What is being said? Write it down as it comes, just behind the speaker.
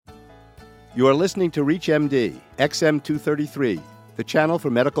You are listening to ReachMD, XM233, the channel for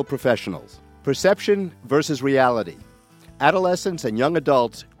medical professionals. Perception versus reality. Adolescents and young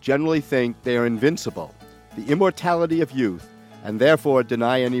adults generally think they are invincible, the immortality of youth, and therefore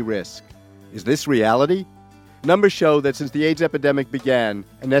deny any risk. Is this reality? Numbers show that since the AIDS epidemic began,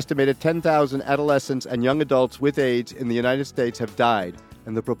 an estimated 10,000 adolescents and young adults with AIDS in the United States have died,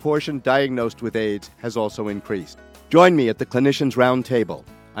 and the proportion diagnosed with AIDS has also increased. Join me at the Clinicians Roundtable.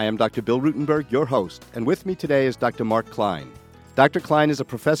 I am Dr. Bill Rutenberg, your host, and with me today is Dr. Mark Klein. Dr. Klein is a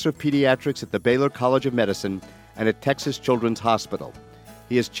professor of pediatrics at the Baylor College of Medicine and at Texas Children's Hospital.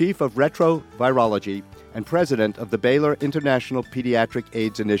 He is chief of retrovirology and president of the Baylor International Pediatric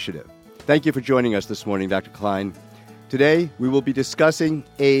AIDS Initiative. Thank you for joining us this morning, Dr. Klein. Today, we will be discussing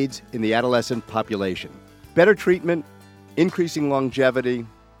AIDS in the adolescent population. Better treatment, increasing longevity,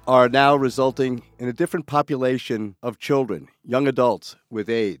 are now resulting in a different population of children, young adults with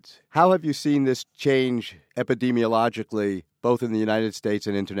AIDS. How have you seen this change epidemiologically, both in the United States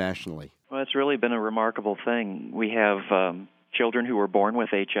and internationally? Well, it's really been a remarkable thing. We have children who were born with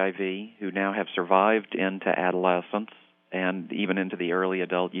HIV who now have survived into adolescence and even into the early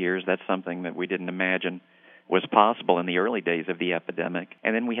adult years. That's something that we didn't imagine was possible in the early days of the epidemic.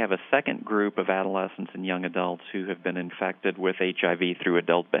 And then we have a second group of adolescents and young adults who have been infected with HIV through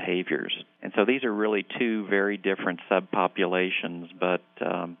adult behaviors. And so these are really two very different subpopulations, but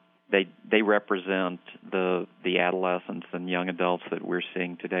they represent the adolescents and young adults that we're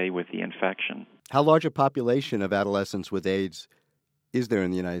seeing today with the infection. How large a population of adolescents with AIDS is there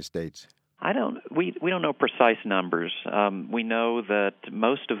in the United States? We don't know precise numbers. We know that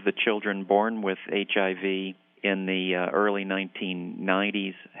most of the children born with HIV in the early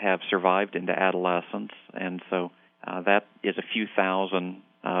 1990s have survived into adolescence, and so that is a few thousand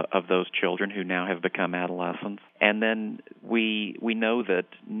of those children who now have become adolescents. And then we know that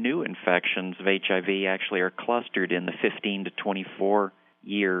new infections of HIV actually are clustered in the 15 to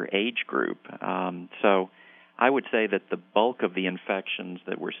 24-year age group. So I would say that the bulk of the infections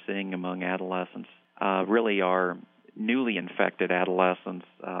that we're seeing among adolescents really are newly infected adolescents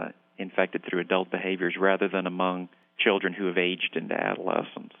infected through adult behaviors rather than among children who have aged into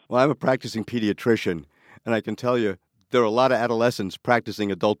adolescence. Well, I'm a practicing pediatrician, and I can tell you there are a lot of adolescents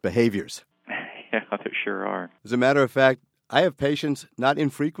practicing adult behaviors. Yeah, there sure are. As a matter of fact, I have patients not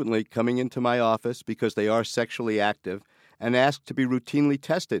infrequently coming into my office because they are sexually active and ask to be routinely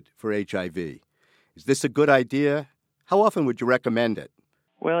tested for HIV. Is this a good idea? How often would you recommend it?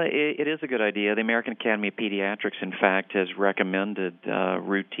 Well, it is a good idea. The American Academy of Pediatrics, in fact, has recommended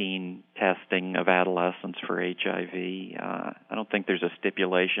routine testing of adolescents for HIV. I don't think there's a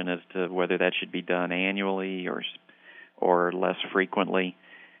stipulation as to whether that should be done annually or less frequently.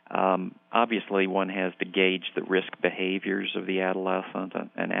 Obviously, one has to gauge the risk behaviors of the adolescent.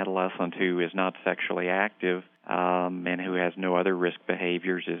 An adolescent who is not sexually active and who has no other risk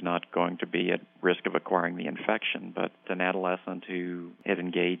behaviors is not going to be at risk of acquiring the infection. But an adolescent who has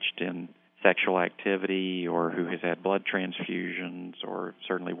engaged in sexual activity or who has had blood transfusions or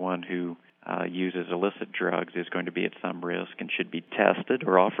certainly one who uses illicit drugs is going to be at some risk and should be tested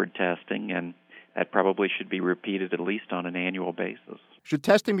or offered testing, and that probably should be repeated at least on an annual basis. Should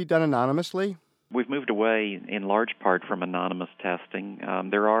testing be done anonymously? We've moved away in large part from anonymous testing.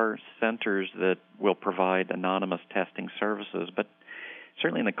 There are centers that will provide anonymous testing services, but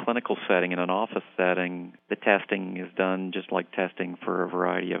certainly in the clinical setting, in an office setting, the testing is done just like testing for a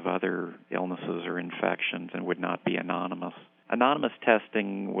variety of other illnesses or infections and would not be anonymous. Anonymous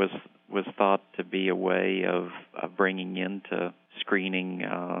testing was thought to be a way of bringing into screening,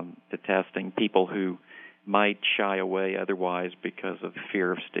 to testing people who might shy away otherwise because of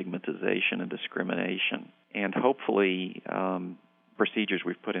fear of stigmatization and discrimination. And hopefully, procedures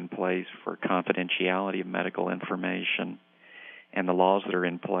we've put in place for confidentiality of medical information and the laws that are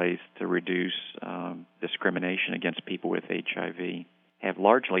in place to reduce discrimination against people with HIV have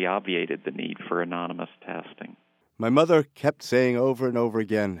largely obviated the need for anonymous testing. My mother kept saying over and over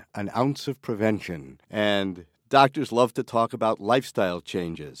again, an ounce of prevention, and doctors love to talk about lifestyle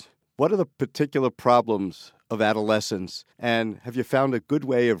changes. What are the particular problems of adolescents, and have you found a good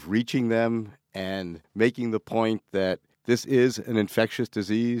way of reaching them and making the point that this is an infectious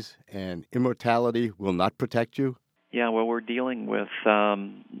disease and immortality will not protect you? Yeah, well, we're dealing with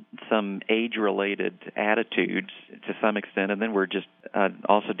some age-related attitudes to some extent, and then we're just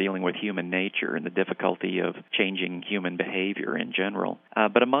also dealing with human nature and the difficulty of changing human behavior in general.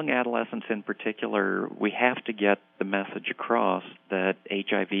 But among adolescents in particular, we have to get the message across that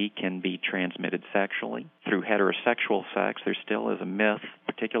HIV can be transmitted sexually through heterosexual sex. There still is a myth,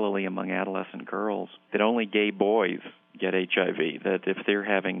 particularly among adolescent girls, that only gay boys get HIV, that if they're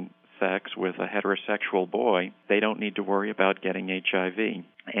having sex with a heterosexual boy, they don't need to worry about getting HIV.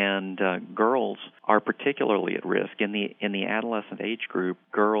 And girls are particularly at risk. In the adolescent age group,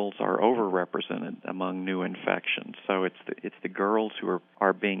 girls are overrepresented among new infections. So it's the girls who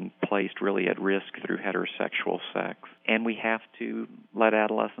are being placed really at risk through heterosexual sex. And we have to let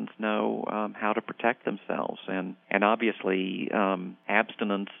adolescents know how to protect themselves. And obviously,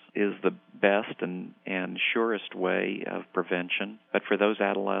 abstinence is the best and surest way of prevention. But for those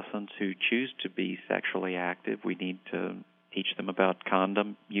adolescents who choose to be sexually active, we need to teach them about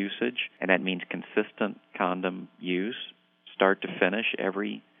condom usage, and that means consistent condom use, start to finish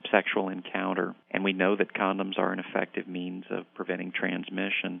every sexual encounter. And we know that condoms are an effective means of preventing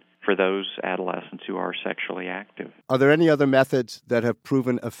transmission for those adolescents who are sexually active. Are there any other methods that have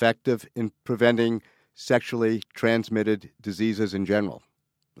proven effective in preventing sexually transmitted diseases in general,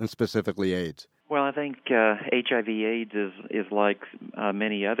 and specifically AIDS? Well, I think HIV/AIDS is like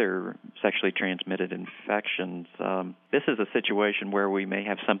many other sexually transmitted infections. This is a situation where we may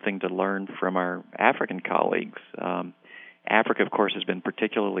have something to learn from our African colleagues. Africa, of course, has been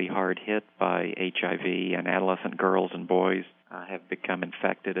particularly hard hit by HIV, and adolescent girls and boys have become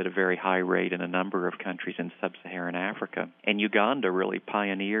infected at a very high rate in a number of countries in sub-Saharan Africa. And Uganda really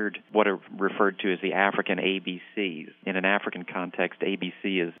pioneered what are referred to as the African ABCs. In an African context,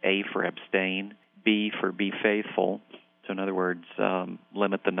 ABC is A for abstain, B for be faithful, so in other words,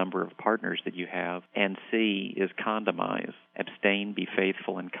 limit the number of partners that you have, and C is condomize, abstain, be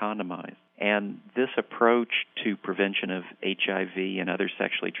faithful, and condomize. And this approach to prevention of HIV and other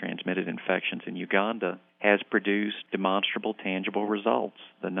sexually transmitted infections in Uganda has produced demonstrable, tangible results.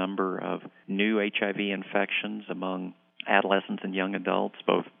 The number of new HIV infections among adolescents and young adults,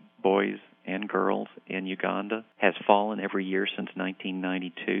 both boys and girls in Uganda, has fallen every year since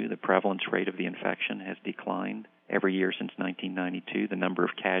 1992. The prevalence rate of the infection has declined every year since 1992. The number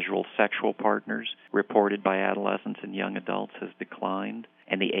of casual sexual partners reported by adolescents and young adults has declined,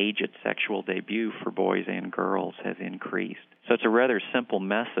 and the age at sexual debut for boys and girls has increased. So it's a rather simple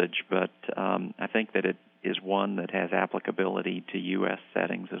message, but I think that it is one that has applicability to U.S.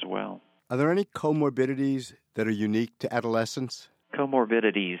 settings as well. Are there any comorbidities that are unique to adolescents?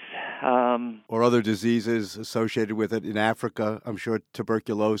 Comorbidities. Or other diseases associated with it in Africa? I'm sure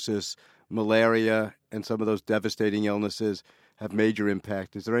tuberculosis, malaria, and some of those devastating illnesses have major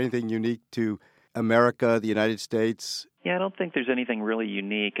impact. Is there anything unique to America, the United States? Yeah, I don't think there's anything really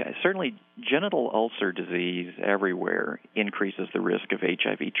unique. Certainly, genital ulcer disease everywhere increases the risk of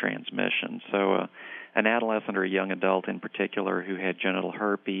HIV transmission. So an adolescent or a young adult in particular who had genital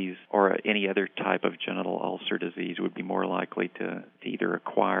herpes or any other type of genital ulcer disease would be more likely to either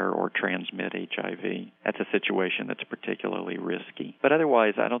acquire or transmit HIV. That's a situation that's particularly risky. But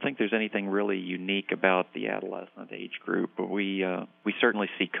otherwise, I don't think there's anything really unique about the adolescent age group. But we certainly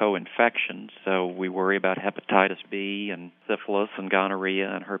see co-infections, so we worry about hepatitis B and syphilis and gonorrhea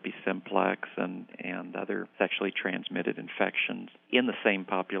and herpes simplex and other sexually transmitted infections in the same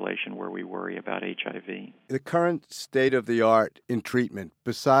population where we worry about HIV. The current state of the art in treatment,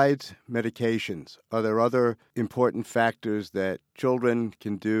 besides medications, are there other important factors that children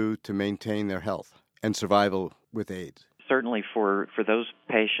can do to maintain their health and survival with AIDS? Certainly for those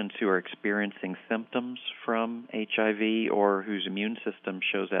patients who are experiencing symptoms from HIV or whose immune system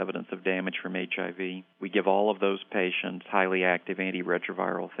shows evidence of damage from HIV, we give all of those patients highly active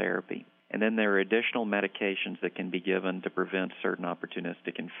antiretroviral therapy. And then there are additional medications that can be given to prevent certain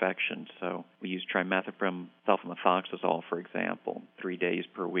opportunistic infections. So we use trimethoprim sulfamethoxazole, for example, 3 days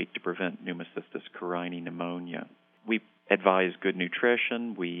per week to prevent pneumocystis carinii pneumonia. We advise good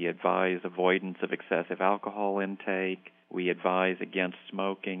nutrition. We advise avoidance of excessive alcohol intake. We advise against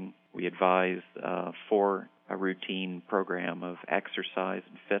smoking. We advise for a routine program of exercise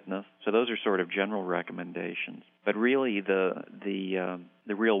and fitness. So those are sort of general recommendations. But really, the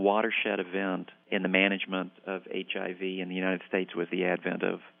real watershed event in the management of HIV in the United States was the advent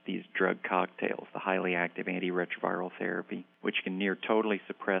of these drug cocktails, the highly active antiretroviral therapy, which can near totally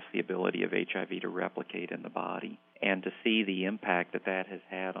suppress the ability of HIV to replicate in the body. And to see the impact that has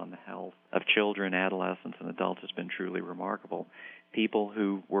had on the health of children, adolescents, and adults has been truly remarkable. People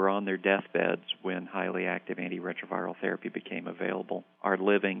who were on their deathbeds when highly active antiretroviral therapy became available are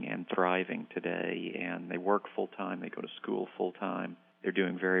living and thriving today, and they work full-time, they go to school full-time. They're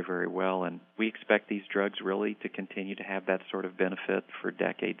doing very, very well, and we expect these drugs really to continue to have that sort of benefit for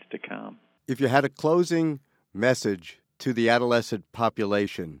decades to come. If you had a closing message to the adolescent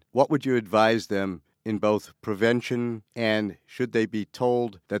population, what would you advise them in both prevention and should they be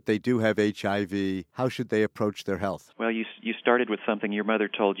told that they do have HIV, how should they approach their health? Well, you started with something your mother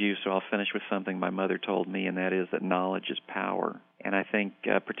told you, so I'll finish with something my mother told me, and that is that knowledge is power. And I think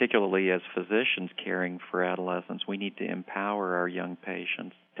particularly as physicians caring for adolescents, we need to empower our young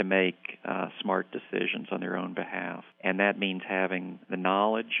patients to make smart decisions on their own behalf. And that means having the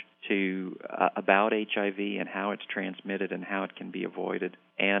knowledge about HIV and how it's transmitted and how it can be avoided.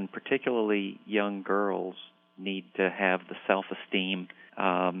 And particularly young girls need to have the self-esteem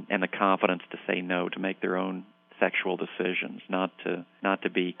and the confidence to say no, to make their own sexual decisions, not to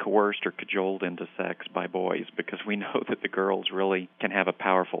be coerced or cajoled into sex by boys, because we know that the girls really can have a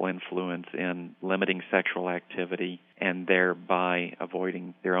powerful influence in limiting sexual activity and thereby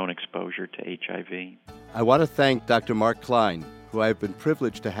avoiding their own exposure to HIV. I want to thank Dr. Mark Klein, who I have been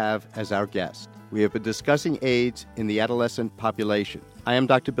privileged to have as our guest. We have been discussing AIDS in the adolescent population. I am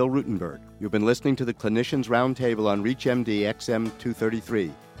Dr. Bill Rutenberg. You've been listening to the Clinicians Roundtable on ReachMD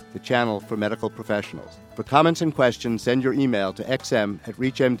XM233, the channel for medical professionals. For comments and questions, send your email to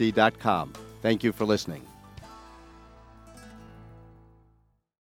xm@reachmd.com. Thank you for listening.